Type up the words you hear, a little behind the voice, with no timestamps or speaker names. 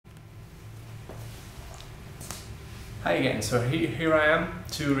Hi again, so here I am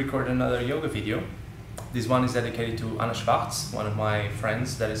to record another yoga video. This one is dedicated to Anna Schwarz, one of my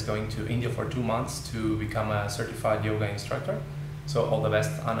friends that is going to India for 2 months to become a certified yoga instructor. So all the best,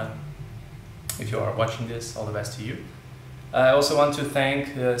 Anna. If you are watching this, all the best to you. I also want to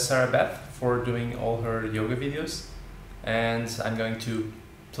thank Sarah Beth for doing all her yoga videos, and I'm going to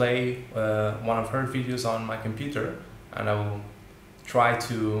play one of her videos on my computer, and I will try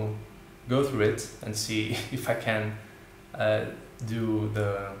to go through it and see if I can do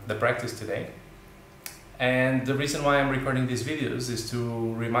the practice today. And the reason why I'm recording these videos is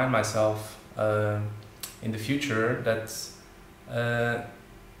to remind myself in the future that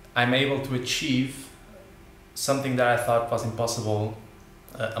I'm able to achieve something that I thought was impossible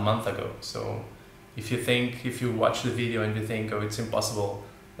a month ago. So if you watch the video and you think, oh, it's impossible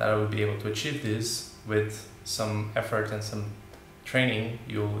that I would be able to achieve this, with some effort and some training,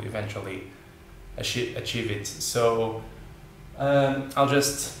 you'll eventually achieve it. So I'll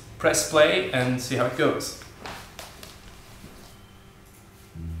just press play and see how it goes.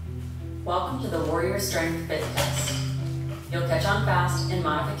 Welcome to the Warrior Strength Fit Test. You'll catch on fast and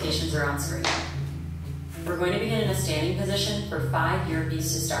modifications are on screen. We're going to begin in a standing position for 5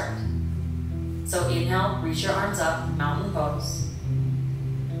 burpees to start. So inhale, reach your arms up, mountain pose.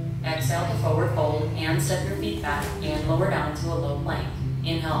 Exhale to forward fold and step your feet back and lower down to a low plank.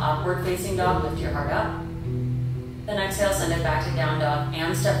 Inhale, upward facing dog, lift your heart up. Then exhale, send it back to down dog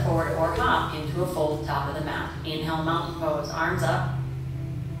and step forward or hop into a fold top of the mat. Inhale, mountain pose, arms up.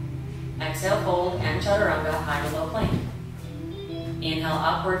 Exhale, fold and chaturanga, high to low plank. Inhale,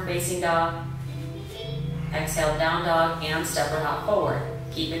 upward facing dog. Exhale, down dog and step or hop forward.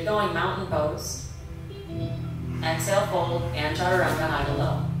 Keep it going, mountain pose. Exhale, fold and chaturanga, high to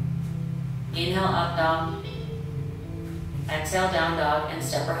low. Inhale, up dog. Exhale, down dog and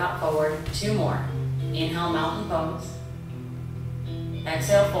step or hop forward. 2 more. Inhale, mountain pose.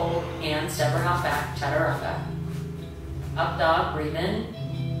 Exhale, fold and step or hop back, chaturanga. Up dog, breathe in.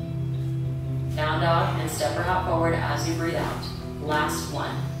 Down dog and step or hop forward as you breathe out. Last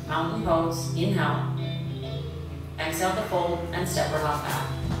one. Mountain pose, inhale. Exhale to fold and step or hop back.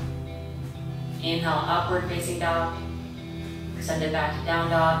 Inhale, upward facing dog. Send it back to down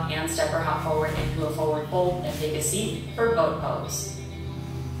dog and step or hop forward into a forward fold and take a seat for boat pose.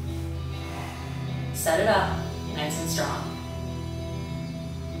 Set it up nice and strong.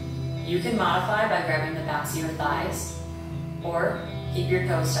 You can modify by grabbing the backs of your thighs or keep your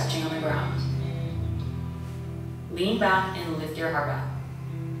toes touching on the ground. Lean back and lift your heart up.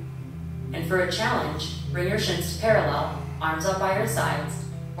 And for a challenge, bring your shins to parallel, arms up by your sides,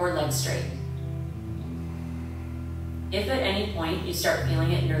 or legs straight. If at any point you start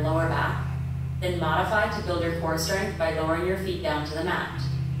feeling it in your lower back, then modify to build your core strength by lowering your feet down to the mat.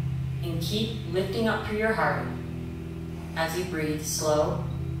 And keep lifting up through your heart as you breathe slow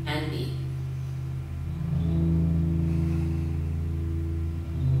and deep.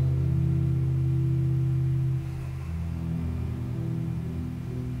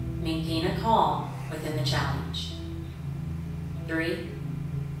 Maintain a calm within the challenge. 3,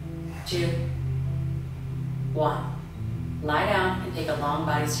 2, 1. Lie down and take a long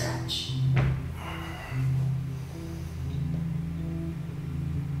body stretch.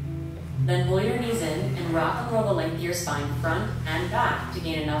 Then pull your knees in and rock and roll the length of your spine front and back to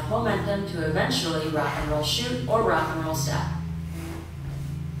gain enough momentum to eventually rock and roll shoot or rock and roll step.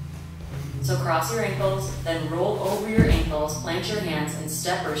 So cross your ankles, then roll over your ankles, plant your hands, and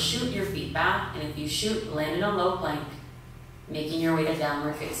step or shoot your feet back, and if you shoot, land in a low plank, making your way to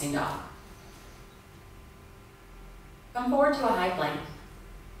downward facing dog. Come forward to a high plank,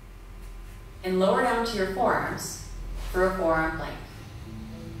 and lower down to your forearms for a forearm plank.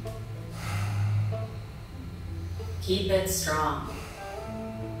 Keep it strong.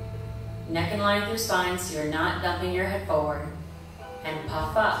 Neck in line with your spine so you're not dumping your head forward, and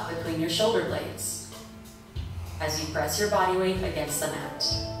puff up between your shoulder blades as you press your body weight against the mat.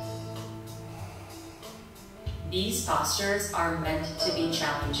 These postures are meant to be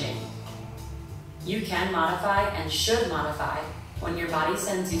challenging. You can modify and should modify when your body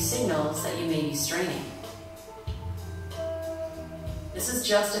sends you signals that you may be straining. This is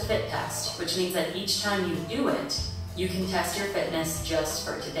just a fit test, which means that each time you do it, you can test your fitness just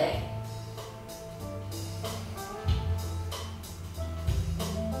for today.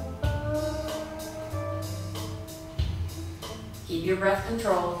 Keep your breath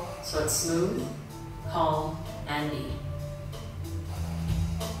controlled so it's smooth, calm, and deep.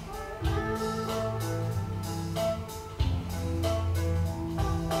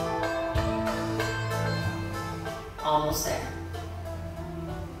 Almost there.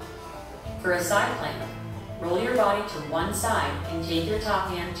 For a side plank, Roll your body to one side and take your top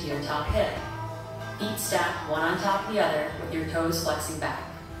hand to your top hip. Feet stacked one on top of the other with your toes flexing back.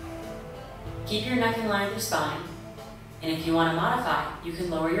 Keep your neck in line with your spine, and if you want to modify, you can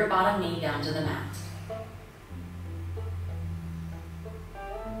lower your bottom knee down to the mat.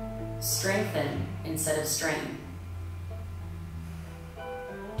 Strengthen instead of strain.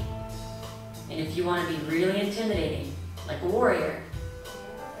 And if you want to be really intimidating, like a warrior,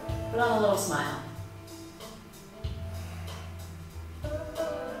 put on a little smile.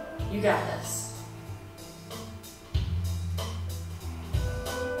 You got this.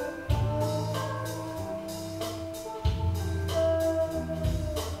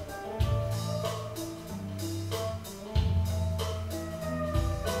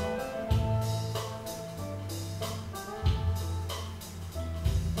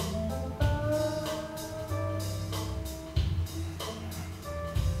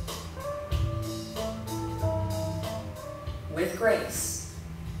 With grace,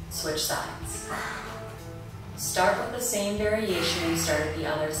 switch sides. Start with the same variation you started the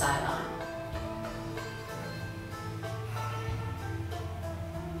other side on.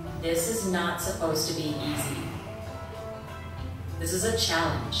 This is not supposed to be easy. This is a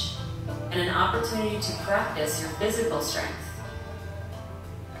challenge and an opportunity to practice your physical strength,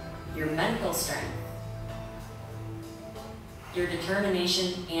 your mental strength, your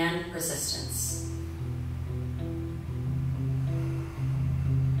determination and persistence.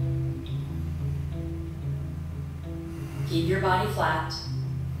 Keep your body flat,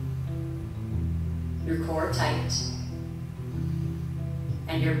 your core tight,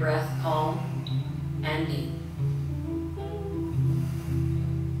 and your breath calm and deep.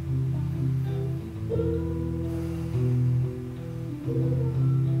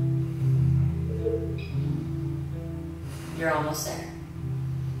 You're almost there.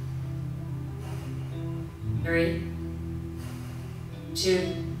 3, 2,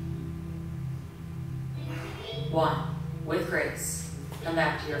 1. With grace, come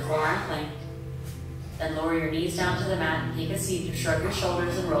back to your forearm plank, then lower your knees down to the mat and take a seat to shrug your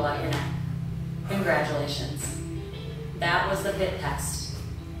shoulders and roll out your neck. Congratulations. That was the fit test.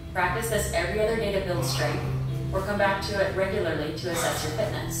 Practice this every other day to build strength, or come back to it regularly to assess your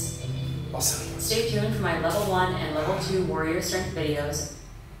fitness. Awesome. Stay tuned for my level 1 and level 2 warrior strength videos